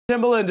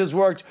Timbaland has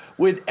worked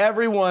with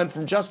everyone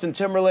from Justin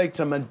Timberlake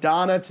to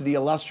Madonna to the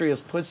illustrious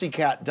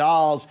Pussycat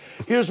Dolls.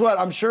 Here's what,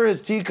 I'm sure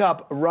his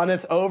teacup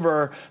runneth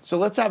over, so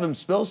let's have him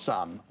spill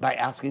some by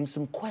asking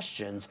some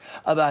questions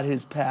about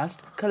his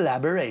past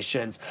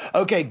collaborations.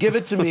 Okay, give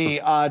it to me,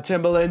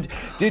 Timbaland.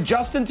 Did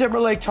Justin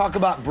Timberlake talk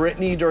about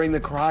Britney during the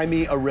Cry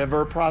Me a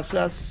River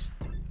process?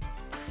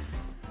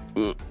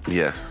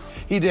 Yes.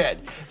 He did.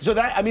 So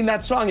that, I mean,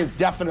 that song is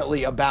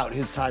definitely about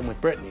his time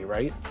with Britney,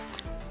 right?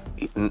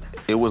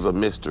 It was a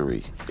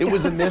mystery. It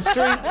was a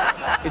mystery?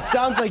 It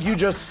sounds like you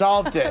just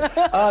solved it.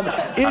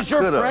 Is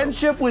your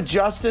friendship with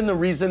Justin the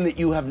reason that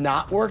you have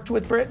not worked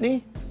with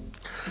Britney?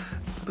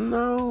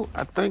 No,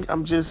 I think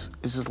it's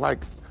just like,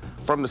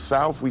 from the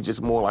South, we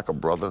just more like a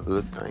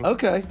brotherhood thing.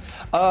 Okay.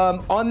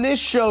 On this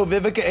show,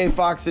 Vivica A.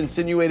 Fox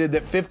insinuated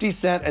that 50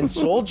 Cent and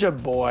Soulja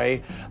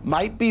Boy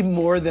might be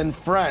more than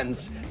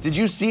friends. Did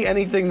you see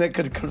anything that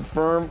could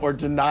confirm or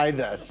deny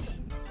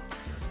this?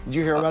 Did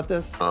you hear about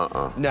this?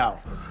 No.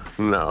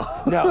 No.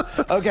 No.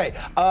 Okay.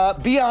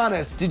 Be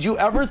honest. Did you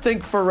ever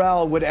think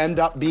Pharrell would end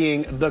up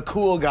being the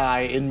cool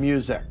guy in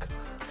music?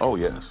 Oh,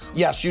 yes.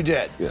 Yes, you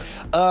did.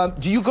 Yes.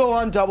 Do you go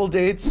on double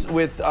dates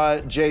with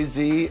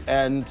Jay-Z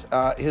and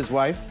his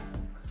wife?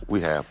 We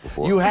have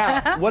before. You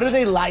have. What are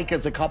they like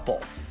as a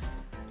couple?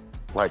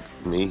 Like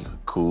me,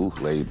 cool,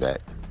 laid back.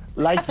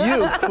 Like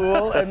you,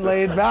 cool and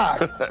laid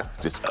back.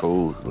 Just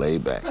cool,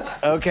 laid back.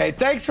 Okay,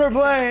 thanks for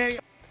playing.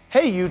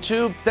 Hey,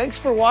 YouTube, thanks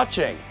for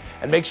watching.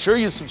 And make sure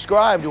you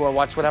subscribe to our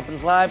Watch What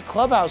Happens Live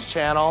Clubhouse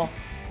channel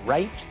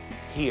right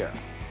here.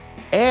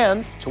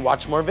 And to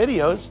watch more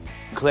videos,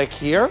 click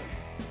here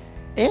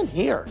and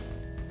here.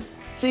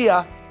 See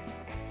ya.